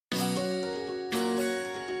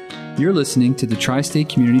You're listening to the Tri-State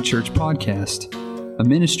Community Church Podcast, a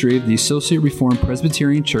ministry of the Associate Reformed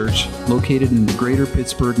Presbyterian Church located in the greater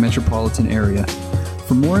Pittsburgh metropolitan area.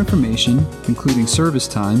 For more information, including service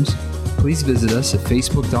times, please visit us at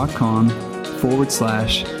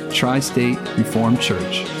facebook.com/Tri-State Reformed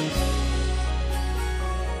Church.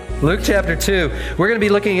 Luke chapter 2, we're going to be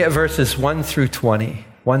looking at verses 1 through 20.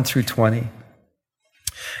 1 through 20.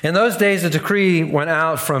 In those days, a decree went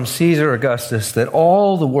out from Caesar Augustus that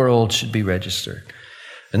all the world should be registered.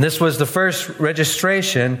 And this was the first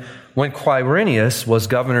registration when Quirinius was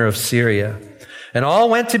governor of Syria. And all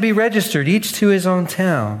went to be registered, each to his own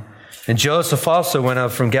town. And Joseph also went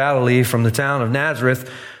up from Galilee, from the town of Nazareth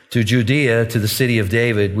to Judea, to the city of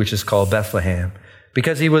David, which is called Bethlehem,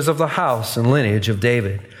 because he was of the house and lineage of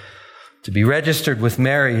David, to be registered with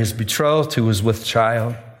Mary, his betrothed, who was with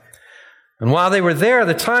child. And while they were there,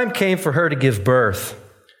 the time came for her to give birth.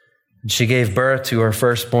 And she gave birth to her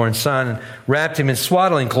firstborn son, and wrapped him in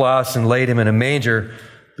swaddling cloths and laid him in a manger,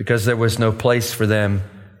 because there was no place for them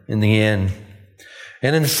in the inn.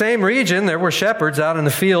 And in the same region, there were shepherds out in the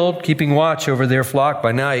field, keeping watch over their flock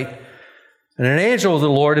by night. And an angel of the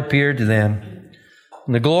Lord appeared to them.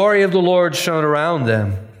 And the glory of the Lord shone around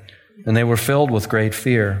them, and they were filled with great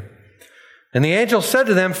fear. And the angel said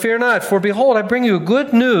to them, "Fear not, for behold, I bring you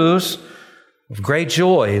good news of great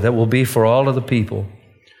joy that will be for all of the people.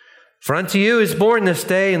 For unto you is born this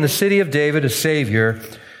day in the city of David a Savior,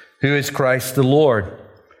 who is Christ the Lord.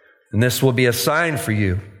 And this will be a sign for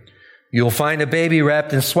you. You will find a baby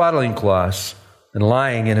wrapped in swaddling cloths and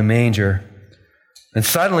lying in a manger." And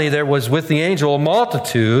suddenly there was with the angel a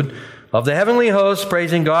multitude of the heavenly hosts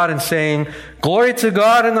praising God and saying, "Glory to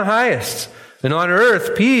God in the highest, and on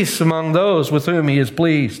earth peace among those with whom he is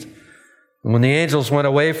pleased." And when the angels went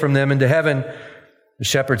away from them into heaven, the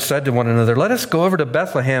shepherds said to one another, "Let us go over to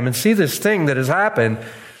Bethlehem and see this thing that has happened,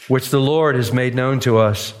 which the Lord has made known to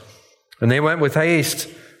us." And they went with haste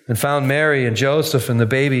and found Mary and Joseph and the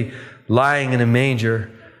baby lying in a manger.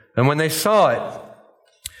 And when they saw it,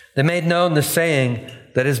 they made known the saying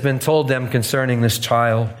that has been told them concerning this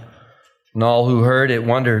child. And all who heard it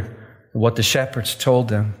wondered what the shepherds told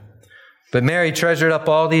them. But Mary treasured up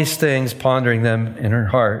all these things, pondering them in her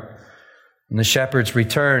heart. And the shepherds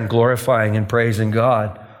returned, glorifying and praising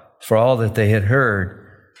God for all that they had heard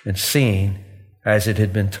and seen as it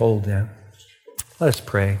had been told them. Let us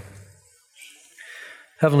pray.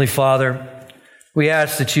 Heavenly Father, we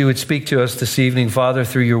ask that you would speak to us this evening, Father,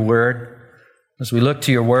 through your word. As we look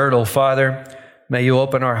to your word, oh Father, may you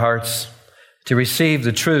open our hearts to receive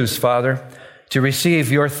the truths, Father, to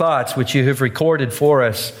receive your thoughts which you have recorded for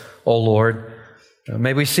us, O Lord.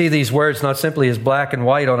 May we see these words not simply as black and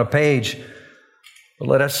white on a page, but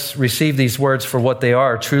let us receive these words for what they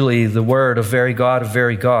are, truly the word of very God, of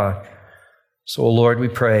very God. So, O Lord, we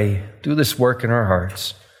pray, do this work in our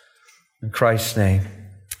hearts. In Christ's name,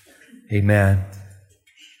 amen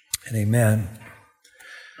and amen.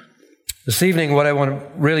 This evening, what I want to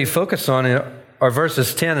really focus on are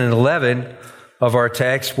verses 10 and 11 of our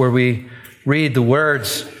text, where we read the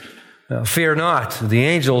words, "Fear not," the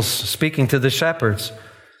angels speaking to the shepherds.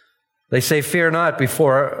 They say, "Fear not,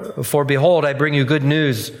 for behold, I bring you good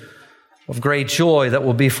news of great joy that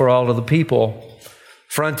will be for all of the people.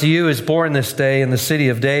 For unto you is born this day in the city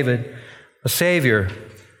of David a Savior,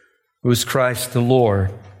 who is Christ the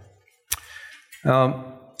Lord."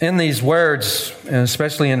 In these words, and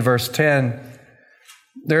especially in verse 10,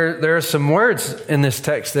 there are some words in this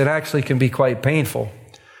text that actually can be quite painful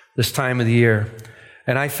this time of the year.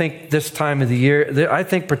 And I think this time of the year, I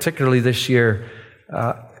think particularly this year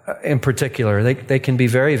in particular, they can be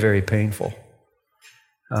very, very painful.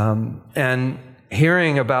 And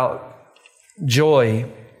hearing about joy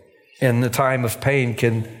in the time of pain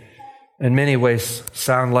can, in many ways,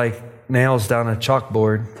 sound like nails down a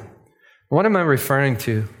chalkboard. What am I referring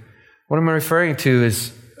to? What I'm referring to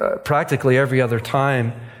is practically every other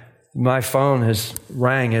time my phone has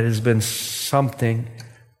rang, it has been something.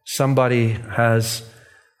 Somebody has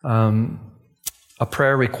a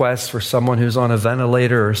prayer request for someone who's on a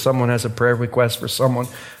ventilator, or someone has a prayer request for someone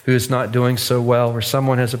who's not doing so well, or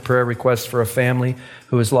someone has a prayer request for a family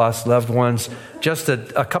who has lost loved ones. Just a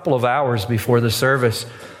couple of hours before the service,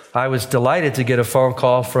 I was delighted to get a phone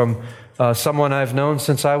call from someone I've known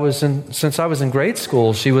since I was in grade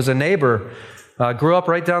school. She was a neighbor, grew up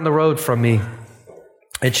right down the road from me,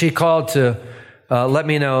 and she called to let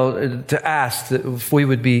me know, to ask that if we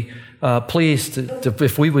would be pleased,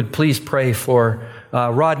 if we would please pray for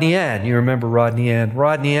Rodney Ann. You remember Rodney Ann?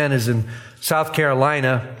 Rodney Ann is in South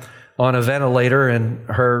Carolina on a ventilator, and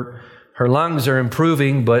her lungs are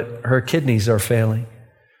improving, but her kidneys are failing.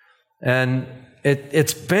 And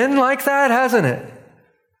it's been like that, hasn't it?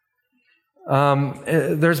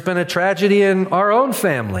 There's been a tragedy in our own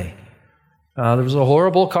family. There was a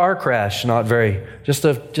horrible car crash just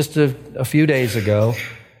a few days ago.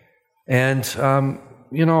 And,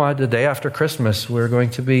 the day after Christmas, we're going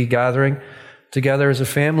to be gathering together as a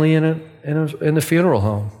family in the funeral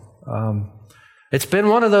home. It's been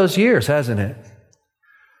one of those years, hasn't it?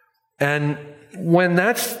 And when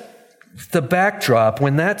that's the backdrop,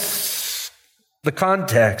 when that's the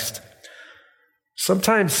context,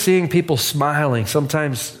 sometimes seeing people smiling,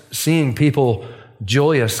 sometimes seeing people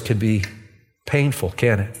joyous could be painful,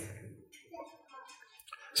 can't it?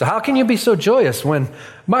 So how can you be so joyous when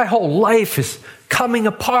my whole life is coming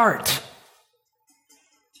apart?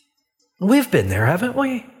 We've been there, haven't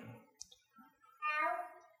we?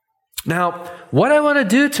 Now, what I want to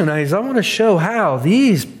do tonight is I want to show how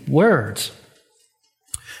these words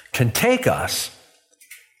can take us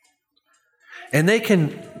and they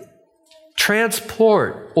can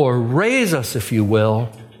transport or raise us, if you will,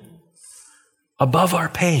 above our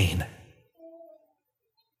pain.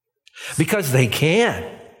 Because they can,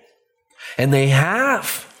 and they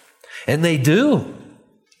have, and they do.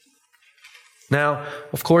 Now,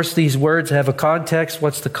 of course, these words have a context.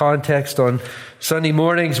 What's the context? On Sunday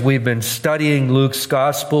mornings, we've been studying Luke's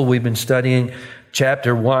gospel. We've been studying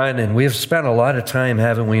chapter 1, and we've spent a lot of time,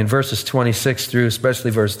 haven't we, in verses 26 through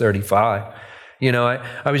especially verse 35.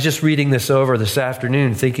 I was just reading this over this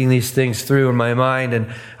afternoon, thinking these things through in my mind,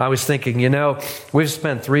 and I was thinking, we've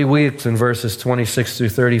spent 3 weeks in verses 26 through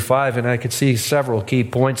 35, and I could see several key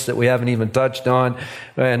points that we haven't even touched on,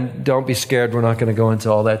 and don't be scared, we're not going to go into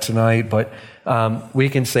all that tonight, but we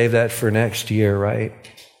can save that for next year, right?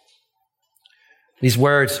 These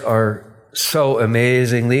words are so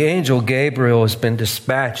amazing. The angel Gabriel has been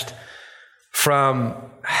dispatched from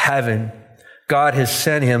heaven. God has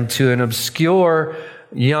sent him to an obscure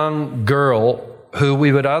young girl who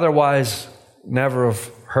we would otherwise never have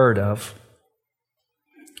heard of.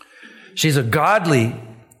 She's a godly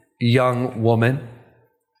young woman,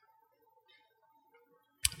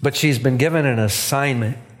 but she's been given an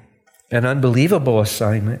assignment, an unbelievable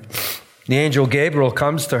assignment. The angel Gabriel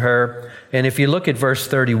comes to her, and if you look at verse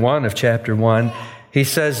 31 of chapter 1, he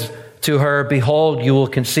says to her, "Behold, you will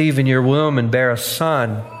conceive in your womb and bear a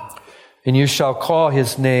son, and you shall call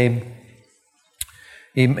his name,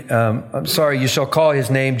 you shall call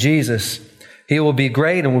his name Jesus. He will be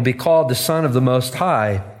great and will be called the Son of the Most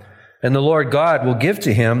High. And the Lord God will give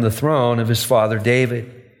to him the throne of his father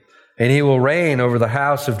David. And he will reign over the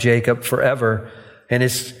house of Jacob forever. And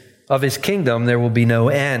of his kingdom there will be no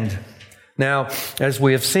end." Now, as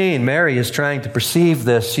we have seen, Mary is trying to perceive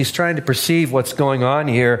this. She's trying to perceive what's going on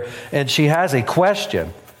here. And she has a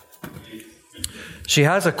question. She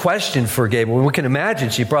has a question for Gabriel. We can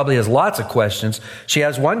imagine she probably has lots of questions. She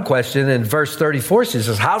has one question in verse 34. She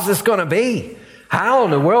says, "How's this going to be? How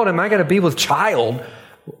in the world am I going to be with child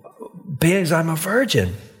being as I'm a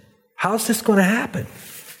virgin? How's this going to happen?"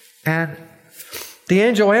 And the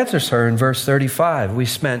angel answers her in verse 35. We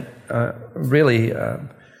spent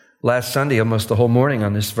last Sunday almost the whole morning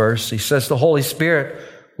on this verse. He says, "The Holy Spirit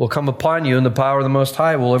will come upon you, and the power of the Most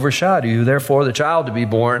High will overshadow you. Therefore, the child to be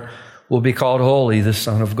born will be called Holy, the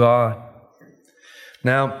Son of God."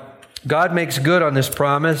 Now, God makes good on this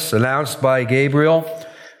promise announced by Gabriel.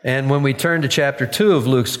 And when we turn to chapter 2 of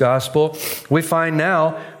Luke's gospel, we find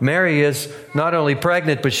now Mary is not only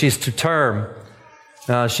pregnant, but she's to term.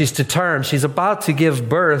 She's about to give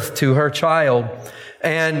birth to her child.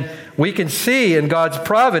 And we can see in God's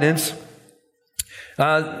providence,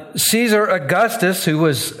 Caesar Augustus, who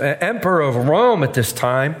was emperor of Rome at this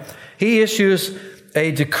time, he issues a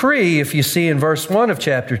decree. If you see in verse 1 of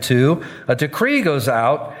chapter 2, a decree goes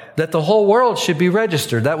out that the whole world should be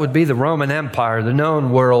registered. That would be the Roman Empire, the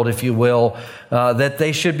known world, if you will, that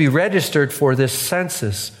they should be registered for this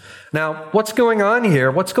census. Now, what's going on here?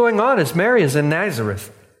 What's going on is Mary is in Nazareth.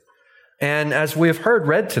 And as we have heard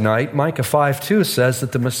read tonight, Micah 5:2 says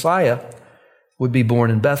that the Messiah would be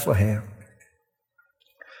born in Bethlehem.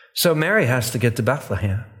 So Mary has to get to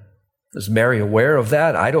Bethlehem. Is Mary aware of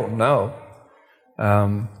that? I don't know.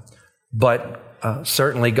 But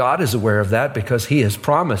certainly God is aware of that because he has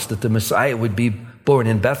promised that the Messiah would be born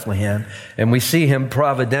in Bethlehem. And we see him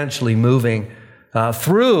providentially moving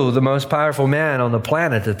through the most powerful man on the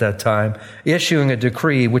planet at that time, issuing a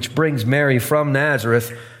decree which brings Mary from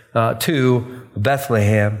Nazareth to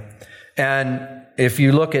Bethlehem. And if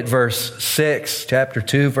you look at verse 6, chapter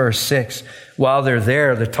 2, verse 6, while they're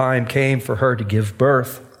there, the time came for her to give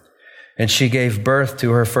birth. And she gave birth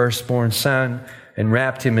to her firstborn son and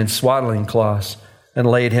wrapped him in swaddling cloths and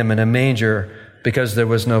laid him in a manger because there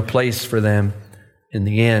was no place for them in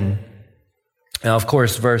the inn. Now, of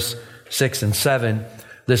course, verse 6 and 7,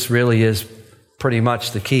 this really is pretty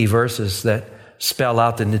much the key verses that spell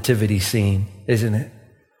out the nativity scene, isn't it?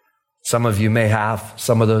 Some of you may have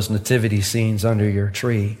some of those nativity scenes under your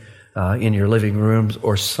tree, in your living rooms,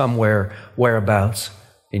 or somewhere, whereabouts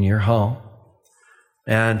in your home.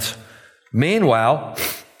 And meanwhile,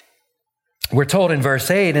 we're told in verse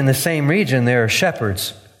 8, in the same region there are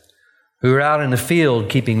shepherds who are out in the field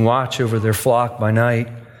keeping watch over their flock by night.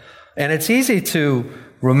 And it's easy to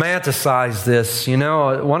romanticize this. You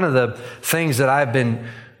know, one of the things that I've been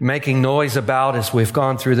making noise about as we've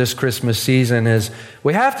gone through this Christmas season is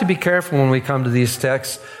we have to be careful when we come to these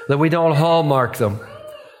texts that we don't hallmark them.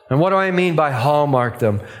 And what do I mean by hallmark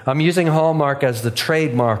them? I'm using hallmark as the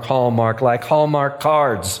trademark hallmark, like Hallmark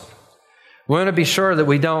cards. We want to be sure that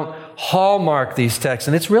we don't hallmark these texts.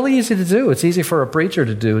 And it's really easy to do. It's easy for a preacher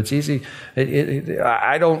to do. It's easy.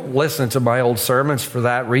 I don't listen to my old sermons for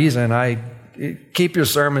that reason. Keep your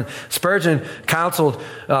sermon. Spurgeon counseled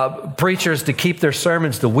preachers to keep their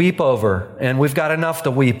sermons to weep over, and we've got enough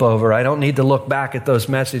to weep over. I don't need to look back at those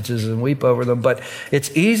messages and weep over them, but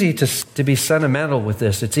it's easy to be sentimental with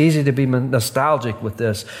this. It's easy to be nostalgic with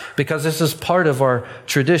this, because this is part of our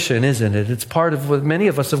tradition, isn't it? It's part of what many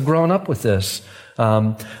of us have grown up with this.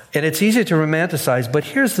 And it's easy to romanticize, but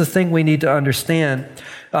here's the thing we need to understand.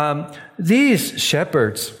 These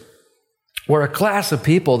shepherds were a class of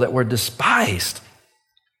people that were despised.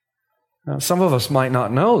 Now, some of us might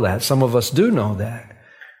not know that. Some of us do know that.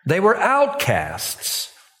 They were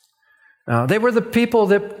outcasts. They were the people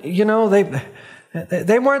that,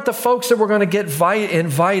 they weren't the folks that were going to get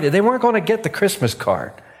invited. They weren't going to get the Christmas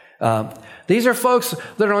card. These are folks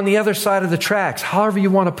that are on the other side of the tracks, however you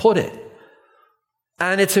want to put it.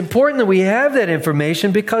 And it's important that we have that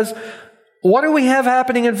information, because what do we have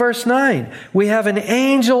happening in verse 9? We have an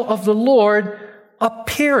angel of the Lord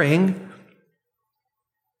appearing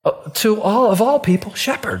to all people,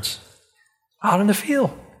 shepherds, out in the field.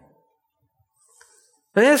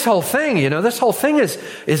 And this whole thing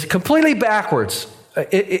is completely backwards.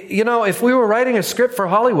 If we were writing a script for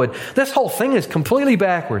Hollywood, this whole thing is completely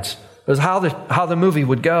backwards as how the movie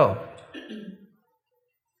would go.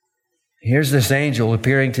 Here's this angel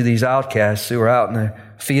appearing to these outcasts who are out in the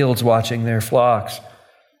fields watching their flocks.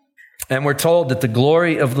 And we're told that the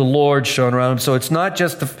glory of the Lord shone around them. So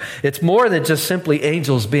it's more than just simply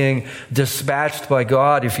angels being dispatched by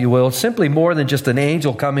God, if you will. It's simply more than just an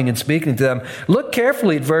angel coming and speaking to them. Look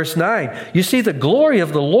carefully at verse 9. You see the glory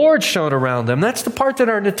of the Lord shone around them. That's the part that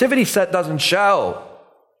our nativity set doesn't show.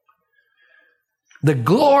 The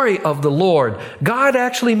glory of the Lord. God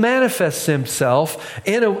actually manifests himself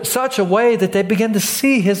in such a way that they begin to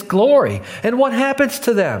see his glory. And what happens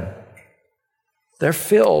to them? They're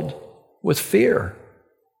filled with fear.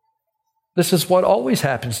 This is what always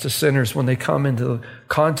happens to sinners when they come into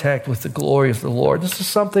contact with the glory of the Lord. This is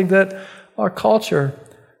something that our culture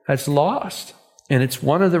has lost. And it's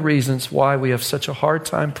one of the reasons why we have such a hard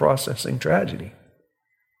time processing tragedy.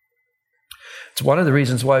 It's one of the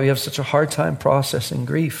reasons why we have such a hard time processing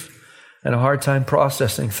grief and a hard time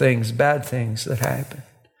processing things, bad things that happen.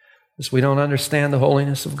 Because we don't understand the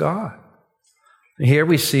holiness of God. And here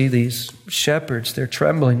we see these shepherds, they're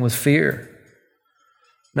trembling with fear.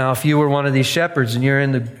 Now, if you were one of these shepherds and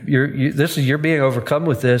you're being overcome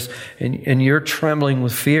with this and you're trembling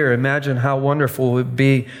with fear, imagine how wonderful it would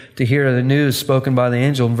be to hear the news spoken by the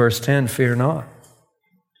angel in verse 10, fear not.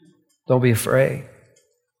 Don't be afraid.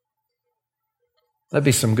 That'd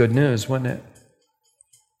be some good news, wouldn't it?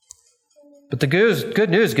 But the good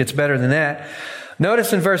news gets better than that.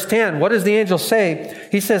 Notice in verse 10, what does the angel say?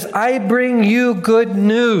 He says, I bring you good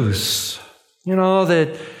news. You know,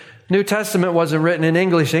 the New Testament wasn't written in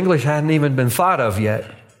English. English hadn't even been thought of yet.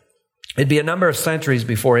 It'd be a number of centuries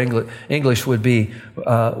before English would be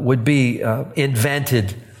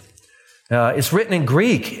invented. It's written in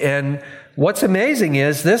Greek. And what's amazing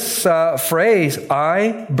is this phrase,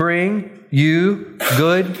 I bring you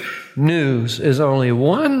good news, is only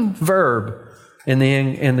one verb in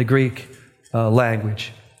the Greek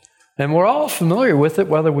language. And we're all familiar with it,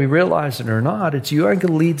 whether we realize it or not. It's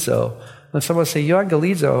euangelizo. When someone say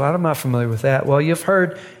euangelizo, I'm not familiar with that. Well, you've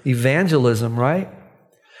heard evangelism, right?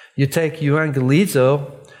 You take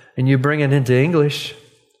euangelizo and you bring it into English.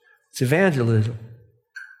 It's evangelism.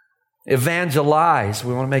 Evangelize.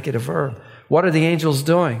 We want to make it a verb. What are the angels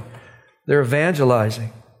doing? They're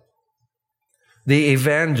evangelizing. The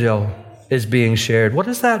evangel is being shared. What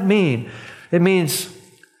does that mean? It means,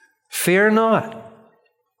 fear not.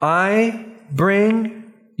 I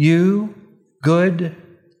bring you good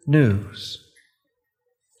news.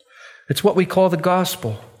 It's what we call the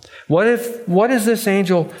gospel. What has this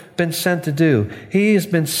angel been sent to do? He has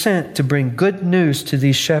been sent to bring good news to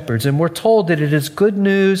these shepherds. And we're told that it is good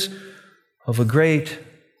news of a great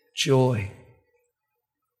joy.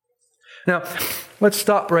 Now, let's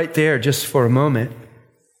stop right there just for a moment.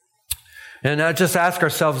 And just ask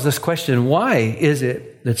ourselves this question: why is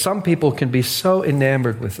it that some people can be so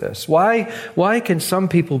enamored with this? Why can some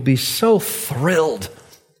people be so thrilled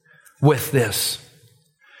with this?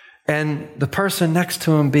 And the person next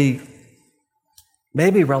to him be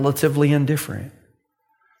maybe relatively indifferent.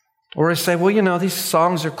 Or they say, well, these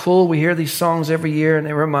songs are cool. We hear these songs every year and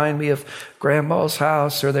they remind me of Grandma's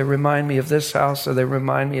house, or they remind me of this house, or they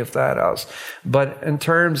remind me of that house. But in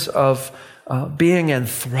terms of being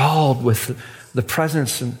enthralled with the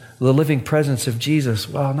presence and the living presence of Jesus,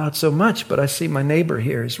 well, not so much. But I see my neighbor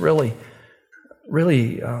here is really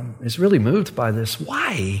moved by this.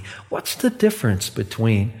 Why? What's the difference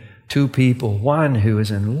between two people? One who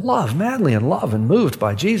is in love, madly in love and moved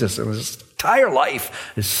by Jesus, and his entire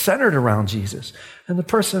life is centered around Jesus, and the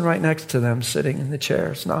person right next to them sitting in the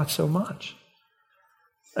chair is not so much.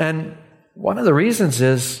 And one of the reasons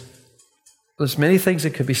is, there's many things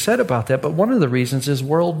that could be said about that, but one of the reasons is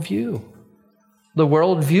worldview. The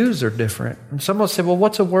worldviews are different. And some will say, well,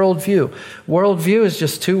 what's a worldview? Worldview is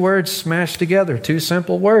just two words smashed together, two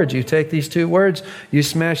simple words. You take these two words, you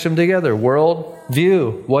smash them together.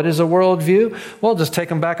 Worldview. What is a worldview? Well, just take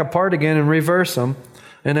them back apart again and reverse them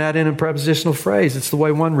and add in a prepositional phrase. It's the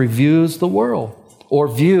way one reviews the world, or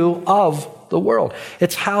view of the world.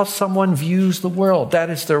 It's how someone views the world. That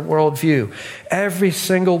is their worldview. Every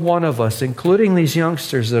single one of us, including these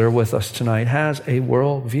youngsters that are with us tonight, has a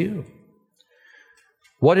worldview.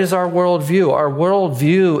 What is our worldview? Our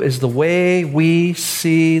worldview is the way we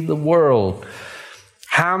see the world.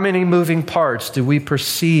 How many moving parts do we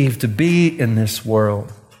perceive to be in this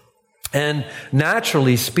world? And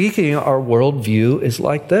naturally speaking, our worldview is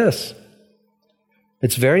like this.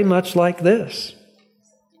 It's very much like this.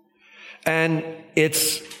 And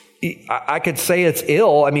I could say it's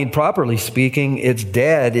ill. I mean, properly speaking, it's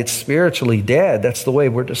dead. It's spiritually dead. That's the way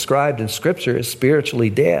we're described in Scripture, as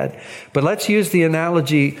spiritually dead. But let's use the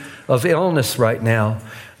analogy of illness right now.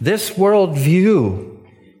 This worldview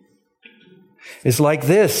is like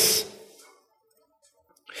this.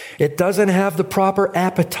 It doesn't have the proper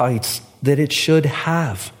appetites that it should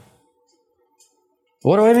have.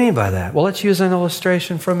 What do I mean by that? Well, let's use an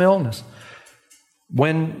illustration from illness.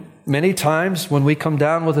 Many times when we come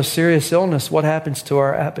down with a serious illness, what happens to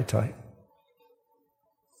our appetite?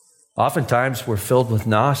 Oftentimes we're filled with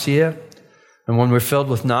nausea. And when we're filled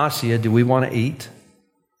with nausea, do we want to eat?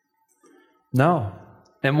 No.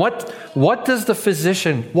 And what does the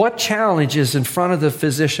physician, what challenge is in front of the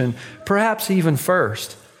physician, perhaps even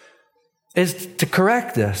first, is to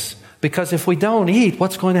correct this. Because if we don't eat,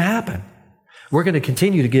 what's going to happen? We're going to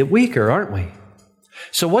continue to get weaker, aren't we?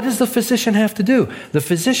 So what does the physician have to do? The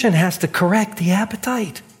physician has to correct the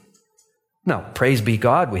appetite. Now, praise be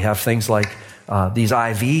God, we have things like these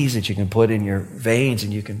IVs that you can put in your veins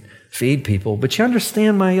and you can feed people. But you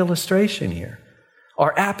understand my illustration here.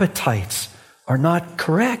 Our appetites are not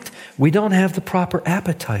correct. We don't have the proper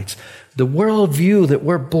appetites. The worldview that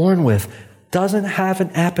we're born with doesn't have an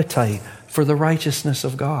appetite for the righteousness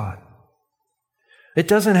of God. It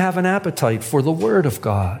doesn't have an appetite for the Word of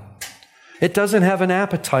God. It doesn't have an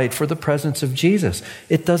appetite for the presence of Jesus.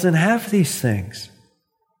 It doesn't have these things.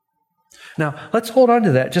 Now, let's hold on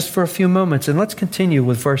to that just for a few moments, and let's continue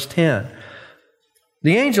with verse 10.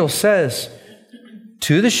 The angel says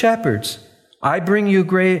to the shepherds, I bring you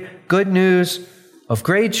good news of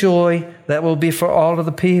great joy that will be for all of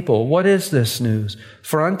the people. What is this news?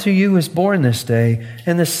 For unto you is born this day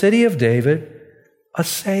in the city of David a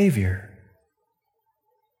Savior.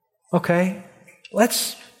 Okay,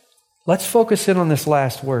 let's focus in on this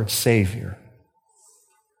last word, Savior.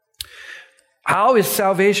 How is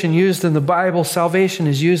salvation used in the Bible? Salvation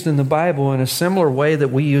is used in the Bible in a similar way that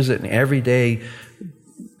we use it in everyday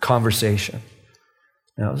conversation.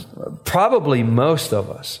 Now, probably most of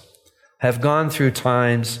us have gone through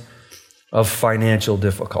times of financial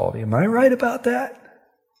difficulty. Am I right about that?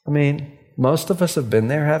 I mean, most of us have been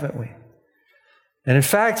there, haven't we? And in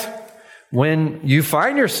fact, when you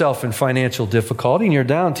find yourself in financial difficulty and you're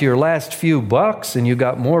down to your last few bucks and you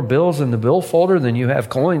got more bills in the bill folder than you have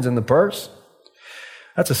coins in the purse,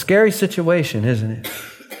 that's a scary situation, isn't it?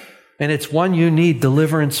 And it's one you need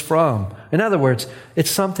deliverance from. In other words, it's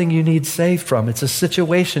something you need saved from. It's a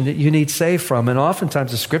situation that you need saved from. And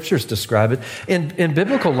oftentimes the Scriptures describe it. In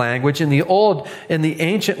biblical language, in the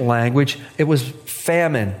ancient language, it was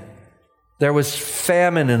famine. There was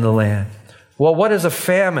famine in the land. Well, what is a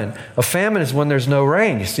famine? A famine is when there's no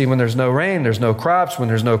rain. You see, when there's no rain, there's no crops. When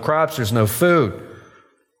there's no crops, there's no food.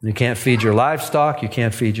 You can't feed your livestock. You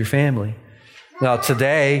can't feed your family. Now,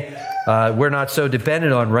 today, we're not so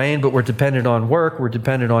dependent on rain, but we're dependent on work. We're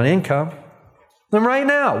dependent on income. And right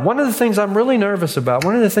now, one of the things I'm really nervous about,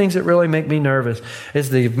 one of the things that really make me nervous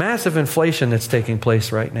is the massive inflation that's taking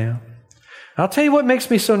place right now. I'll tell you what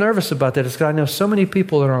makes me so nervous about that is because I know so many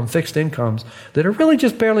people that are on fixed incomes that are really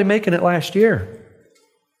just barely making it last year.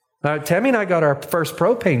 Tammy and I got our first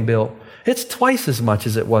propane bill. It's twice as much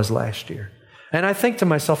as it was last year. And I think to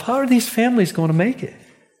myself, how are these families going to make it?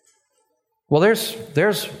 Well, there's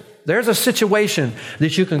a situation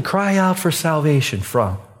that you can cry out for salvation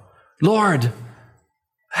from. Lord,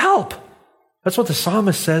 help. That's what the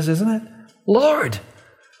psalmist says, isn't it? Lord.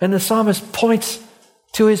 And the psalmist points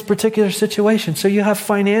to his particular situation. So you have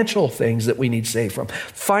financial things that we need saved from.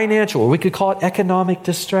 Financial, or we could call it economic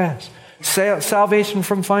distress. Salvation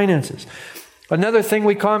from finances. Another thing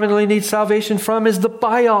we commonly need salvation from is the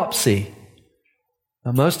biopsy.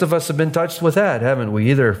 Now, most of us have been touched with that, haven't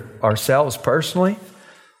we? Either ourselves personally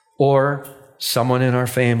or someone in our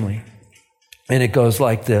family. And it goes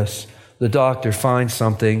like this. The doctor finds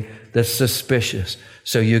something that's suspicious,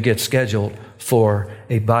 so you get scheduled for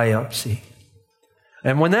a biopsy.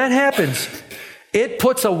 And when that happens, it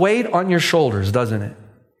puts a weight on your shoulders, doesn't it?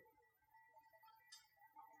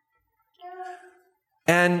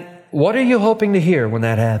 And what are you hoping to hear when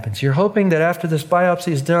that happens? You're hoping that after this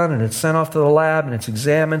biopsy is done and it's sent off to the lab and it's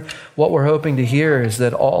examined, what we're hoping to hear is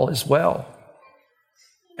that all is well.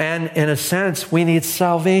 And in a sense, we need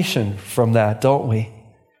salvation from that, don't we?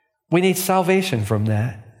 We need salvation from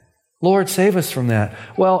that. Lord, save us from that.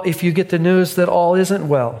 Well, if you get the news that all isn't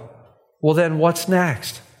well, well, then what's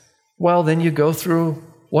next? Well, then you go through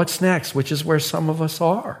what's next, which is where some of us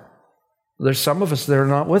are. There's some of us that are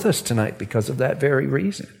not with us tonight because of that very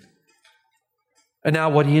reason. And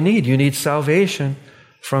now what do you need? You need salvation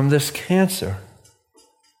from this cancer.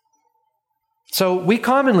 So we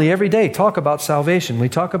commonly every day talk about salvation. We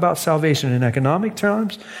talk about salvation in economic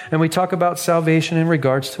terms, and we talk about salvation in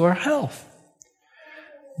regards to our health.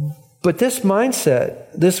 But this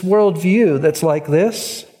mindset, this worldview that's like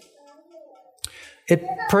this, it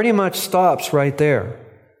pretty much stops right there.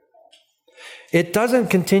 It doesn't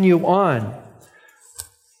continue on.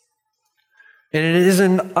 And it is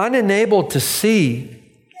unenabled to see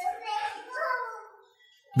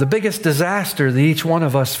the biggest disaster that each one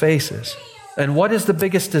of us faces. And what is the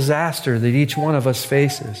biggest disaster that each one of us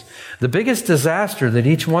faces? The biggest disaster that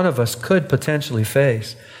each one of us could potentially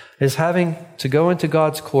face is having to go into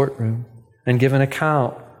God's courtroom and give an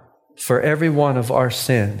account for every one of our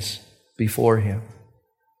sins before Him.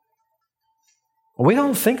 We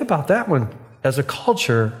don't think about that one as a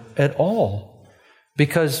culture at all.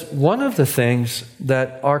 Because one of the things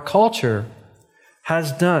that our culture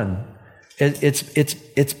has done,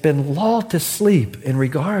 it's been lulled to sleep in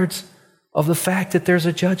regards of the fact that there's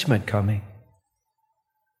a judgment coming.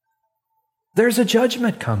 There's a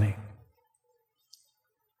judgment coming.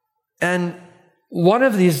 And one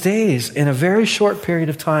of these days, in a very short period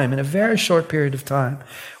of time,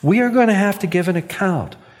 we are going to have to give an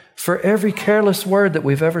account for every careless word that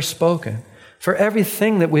we've ever spoken, for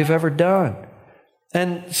everything that we've ever done.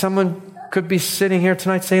 And someone could be sitting here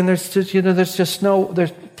tonight saying, if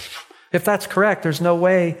that's correct, there's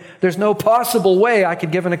no possible way I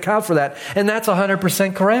could give an account for that. And that's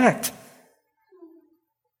 100% correct.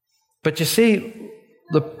 But you see,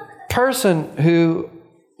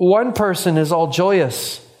 one person is all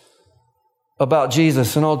joyous about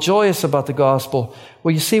Jesus and all joyous about the gospel.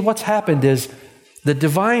 Well, you see, what's happened is the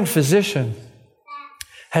divine physician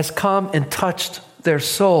has come and touched their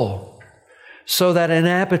soul, so that an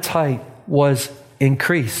appetite was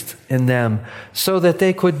increased in them, so that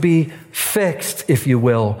they could be fixed, if you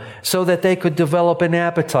will, so that they could develop an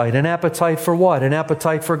appetite. An appetite for what? An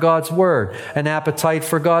appetite for God's Word, an appetite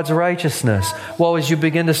for God's righteousness. Well, as you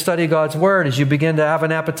begin to study God's Word, as you begin to have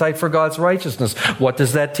an appetite for God's righteousness, what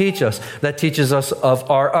does that teach us? That teaches us of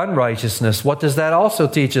our unrighteousness. What does that also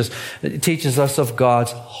teach us? It teaches us of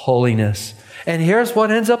God's holiness. And here's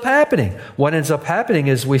what ends up happening. What ends up happening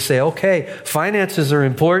is we say, okay, finances are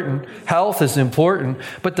important, health is important,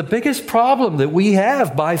 but the biggest problem that we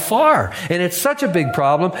have by far, and it's such a big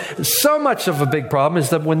problem, so much of a big problem,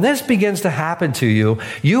 is that when this begins to happen to you,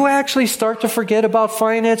 you actually start to forget about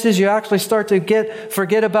finances, you actually start to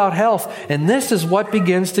forget about health, and this is what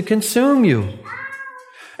begins to consume you.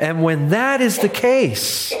 And when that is the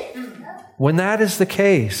case,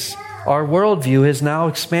 our worldview has now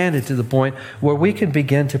expanded to the point where we can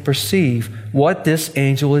begin to perceive what this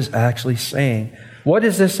angel is actually saying What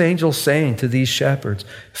is this angel saying to these shepherds?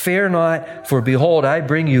 Fear not, for behold, I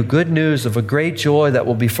bring you good news of a great joy that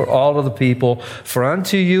will be for all of the people. For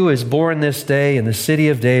unto you is born this day in the city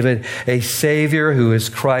of David a Savior who is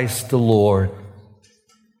Christ the Lord.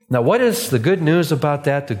 Now, what is the good news about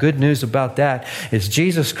that? The good news about that is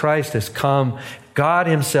Jesus Christ has come, God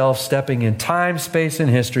himself stepping in time, space, and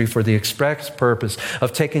history for the express purpose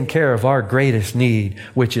of taking care of our greatest need,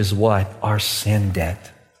 which is what? Our sin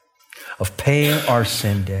debt. Of paying our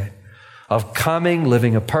sin debt. Of coming,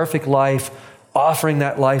 living a perfect life, offering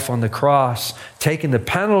that life on the cross, taking the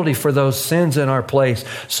penalty for those sins in our place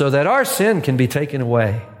so that our sin can be taken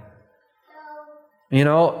away. You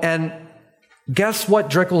know, and guess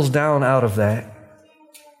what trickles down out of that?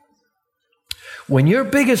 When your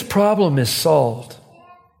biggest problem is solved,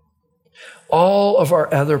 all of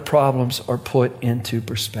our other problems are put into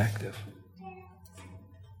perspective.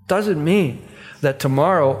 Doesn't mean that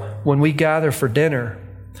tomorrow when we gather for dinner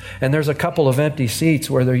and there's a couple of empty seats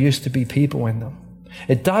where there used to be people in them,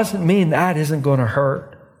 it doesn't mean that isn't going to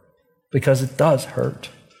hurt, because it does hurt.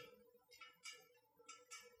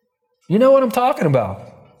 You know what I'm talking about?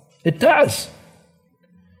 It does.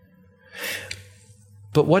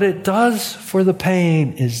 But what it does for the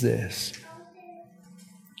pain is this.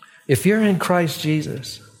 If you're in Christ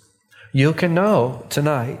Jesus, you can know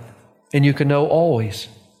tonight, and you can know always,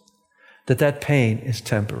 that pain is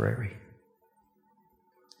temporary.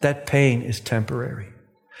 That pain is temporary.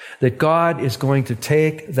 That God is going to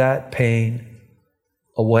take that pain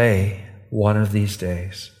away one of these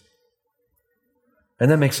days.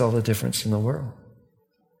 And that makes all the difference in the world.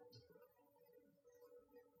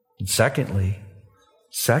 And secondly,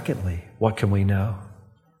 what can we know?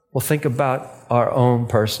 Well, think about our own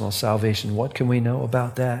personal salvation. What can we know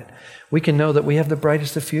about that? We can know that we have the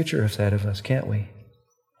brightest of future ahead of us, can't we?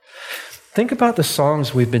 Think about the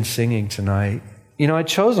songs we've been singing tonight. You know, I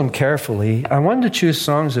chose them carefully. I wanted to choose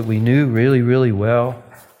songs that we knew really, really well.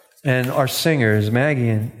 And our singers, Maggie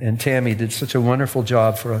and Tammy, did such a wonderful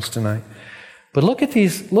job for us tonight. But look at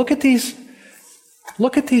these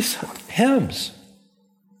hymns.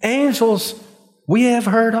 Angels we have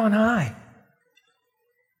heard on high.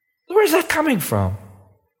 Where's that coming from?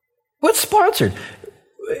 What's sponsored?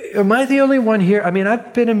 Am I the only one here? I mean,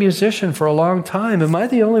 I've been a musician for a long time. Am I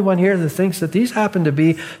the only one here that thinks that these happen to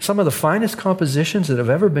be some of the finest compositions that have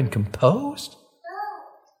ever been composed?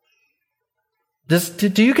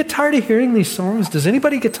 Do you get tired of hearing these songs? Does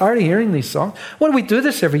anybody get tired of hearing these songs? Well, we do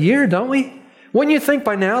this every year, don't we? Wouldn't you think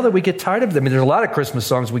by now that we get tired of them? I mean, there's a lot of Christmas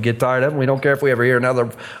songs we get tired of, and we don't care if we ever hear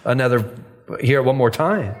hear it one more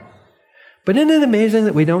time. But isn't it amazing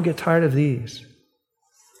that we don't get tired of these?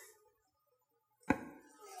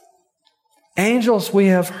 Angels we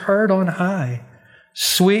have heard on high,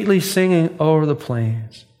 sweetly singing over the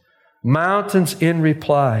plains. Mountains in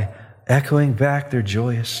reply, echoing back their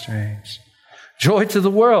joyous strains. Joy to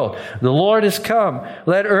the world, the Lord is come.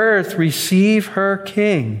 Let earth receive her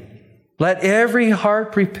King. Let every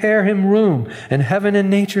heart prepare him room, and heaven and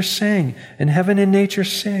nature sing, and heaven and nature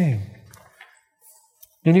sing.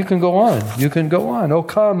 And you can go on. Oh,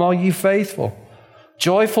 come, all ye faithful,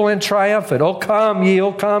 joyful and triumphant. Oh, come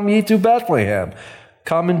ye to Bethlehem.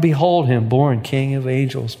 Come and behold him, born King of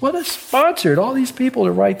angels. What has sponsored all these people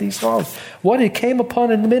to write these songs? What it came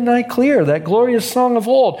upon in the midnight clear, that glorious song of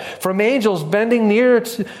old, from angels bending near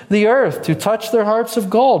to the earth to touch their harps of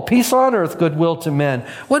gold. Peace on earth, goodwill to men.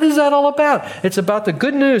 What is that all about? It's about the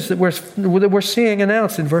good news that we're seeing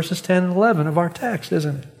announced in verses 10 and 11 of our text,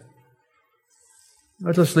 isn't it?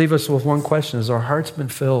 I'll just leave us with one question. Has our hearts been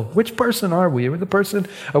filled? Which person are we? Are we the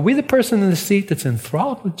person in the seat that's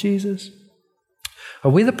enthralled with Jesus? Are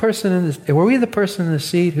we the person in the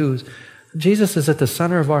seat who's Jesus is at the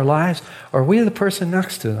center of our lives? Or are we the person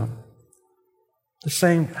next to them? The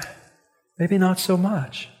same, maybe not so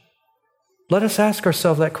much. Let us ask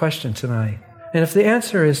ourselves that question tonight. And if the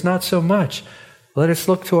answer is not so much, let us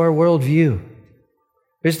look to our worldview.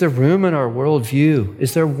 Is there room in our worldview?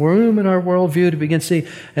 Is there room in our worldview to begin to see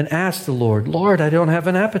and ask the Lord, Lord, I don't have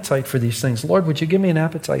an appetite for these things. Lord, would you give me an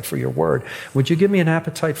appetite for your word? Would you give me an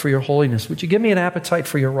appetite for your holiness? Would you give me an appetite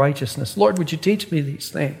for your righteousness? Lord, would you teach me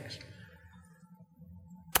these things?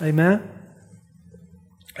 Amen?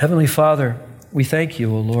 Heavenly Father, we thank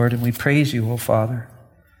you, O Lord, and we praise you, O Father,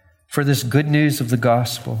 for this good news of the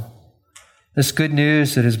gospel, this good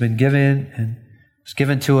news that has been given and is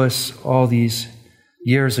given to us all these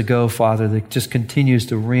years ago, Father, that just continues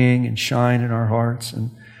to ring and shine in our hearts. And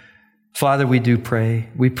Father, we do pray.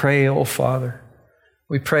 We pray, oh Father.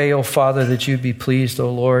 We pray, oh Father, that you'd be pleased,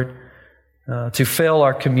 oh Lord, to fill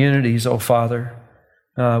our communities, oh Father,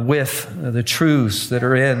 with the truths that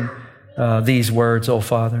are in these words, oh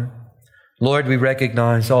Father. Lord, we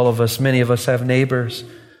recognize all of us, many of us have neighbors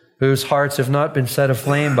whose hearts have not been set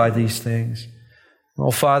aflame by these things.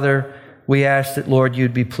 Oh Father, we ask that, Lord,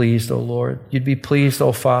 you'd be pleased, oh Lord. You'd be pleased,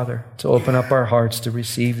 oh Father, to open up our hearts to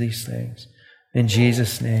receive these things. In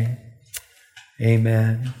Jesus' name,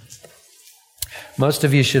 amen. Most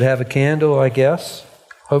of you should have a candle, I guess.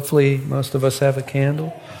 Hopefully, most of us have a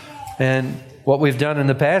candle. And what we've done in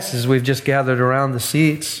the past is we've just gathered around the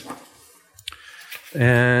seats.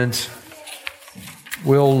 And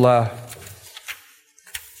we'll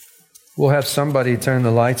have somebody turn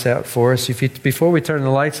the lights out for us. Before we turn the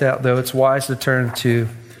lights out, though, it's wise to turn to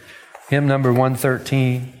hymn number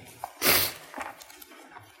 113.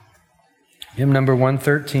 Hymn number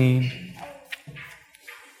 113.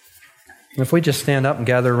 If we just stand up and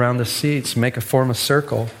gather around the seats, form a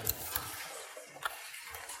circle.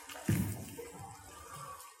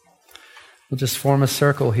 We'll just form a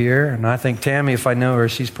circle here. And I think Tammy, if I know her,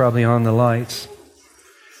 she's probably on the lights.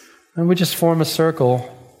 And we just form a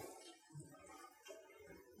circle.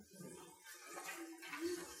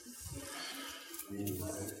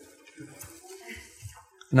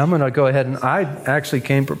 And I'm going to go ahead, and I actually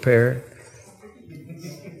came prepared.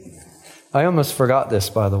 I almost forgot this,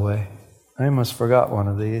 by the way. I almost forgot one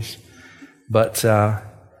of these. But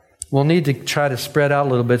we'll need to try to spread out a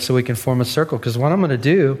little bit so we can form a circle. Because what I'm going to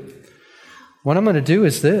do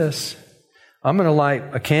is this. I'm going to light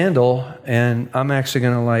a candle, and I'm actually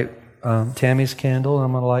going to light Tammy's candle, and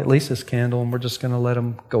I'm going to light Lisa's candle, and we're just going to let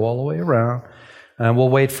them go all the way around. And we'll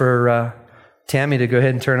wait for Tammy to go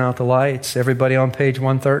ahead and turn out the lights. Everybody on page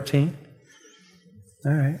 113?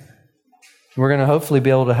 All right. We're going to hopefully be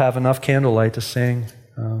able to have enough candlelight to sing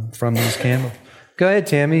from these candles. Go ahead,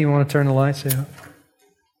 Tammy. You want to turn the lights out?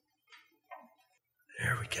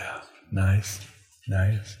 There we go. Nice.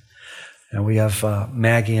 And we have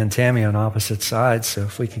Maggie and Tammy on opposite sides, so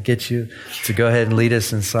if we could get you to go ahead and lead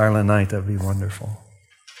us in Silent Night, that would be wonderful.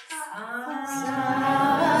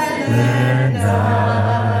 Silent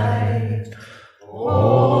night,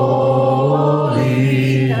 holy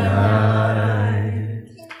night,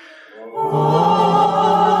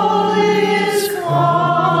 all is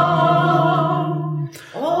calm,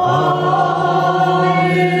 all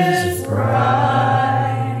is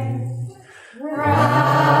bright,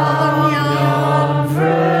 round yon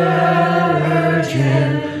virgin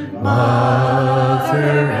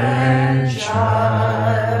mother and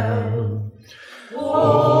child,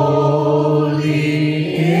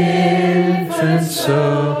 holy infant,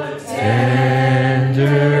 so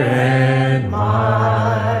tender and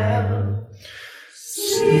mild,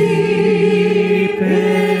 sleep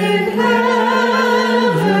in heavenly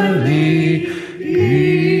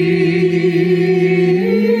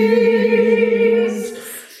peace,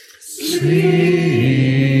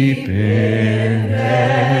 sleep in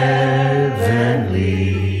heavenly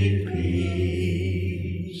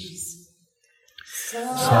peace.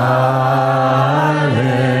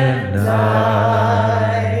 Silent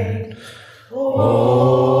night,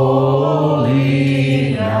 holy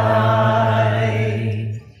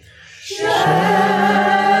night, shepherds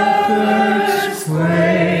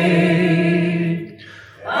wait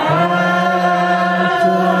at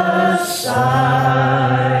the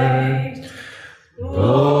sight,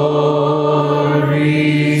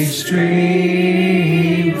 glory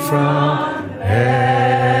stream from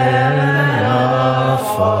heaven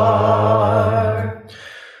afar,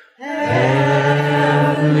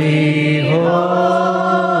 heavenly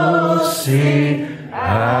hosts sing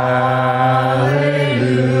hallelujah.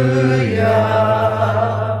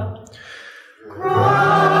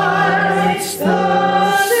 Christ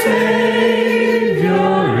the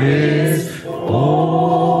Savior is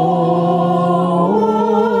born.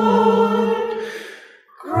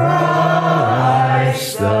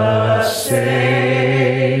 Christ the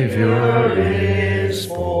Savior is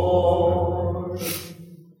born.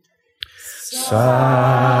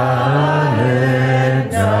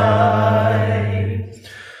 Silent night,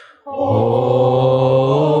 holy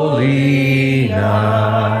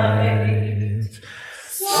night,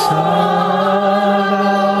 Son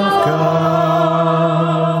of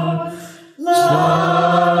God,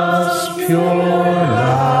 love's pure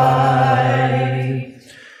light,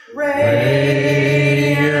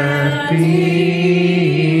 radiant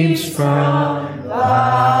beams from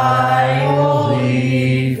thy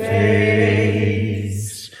holy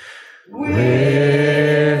face,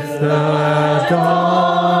 with the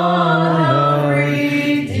dawn of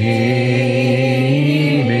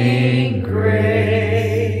redeeming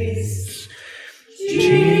grace.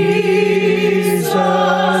 Jesus,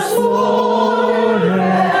 Lord,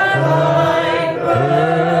 at thy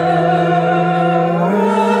birth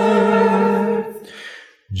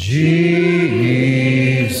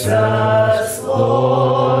Jesus,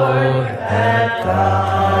 Lord, at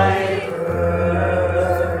thy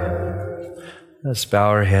birth. Let's bow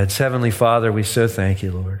our heads. Heavenly Father, we so thank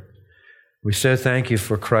you, Lord. We so thank you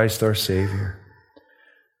for Christ our Savior.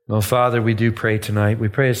 Oh, Father, we do pray tonight. We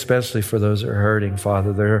pray especially for those that are hurting,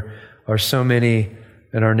 Father. There are so many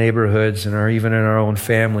in our neighborhoods and even in our own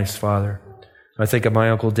families, Father. I think of my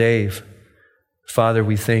Uncle Dave. Father,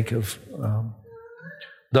 we think of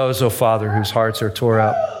those, oh Father, whose hearts are tore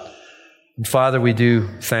up. And Father, we do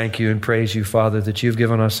thank you and praise you, Father, that you've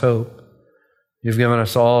given us hope. You've given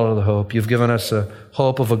us all of the hope. You've given us a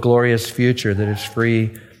hope of a glorious future that is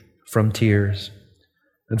free from tears.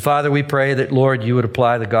 And Father, we pray that, Lord, you would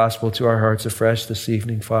apply the gospel to our hearts afresh this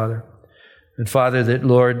evening, Father. And Father, that,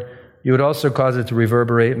 Lord, you would also cause it to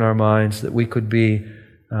reverberate in our minds, that we could be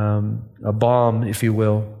a balm, if you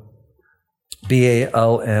will,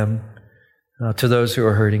 B-A-L-M, to those who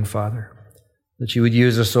are hurting, Father. That you would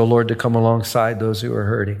use us, O Lord, to come alongside those who are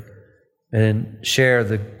hurting and share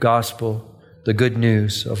the gospel, the good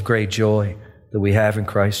news of great joy that we have in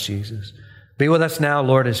Christ Jesus. Be with us now,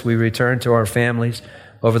 Lord, as we return to our families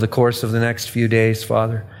over the course of the next few days,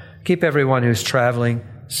 Father. Keep everyone who's traveling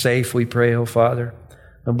safe, we pray, O Father,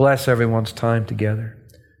 and bless everyone's time together.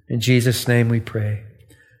 In Jesus' name we pray.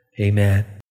 Amen.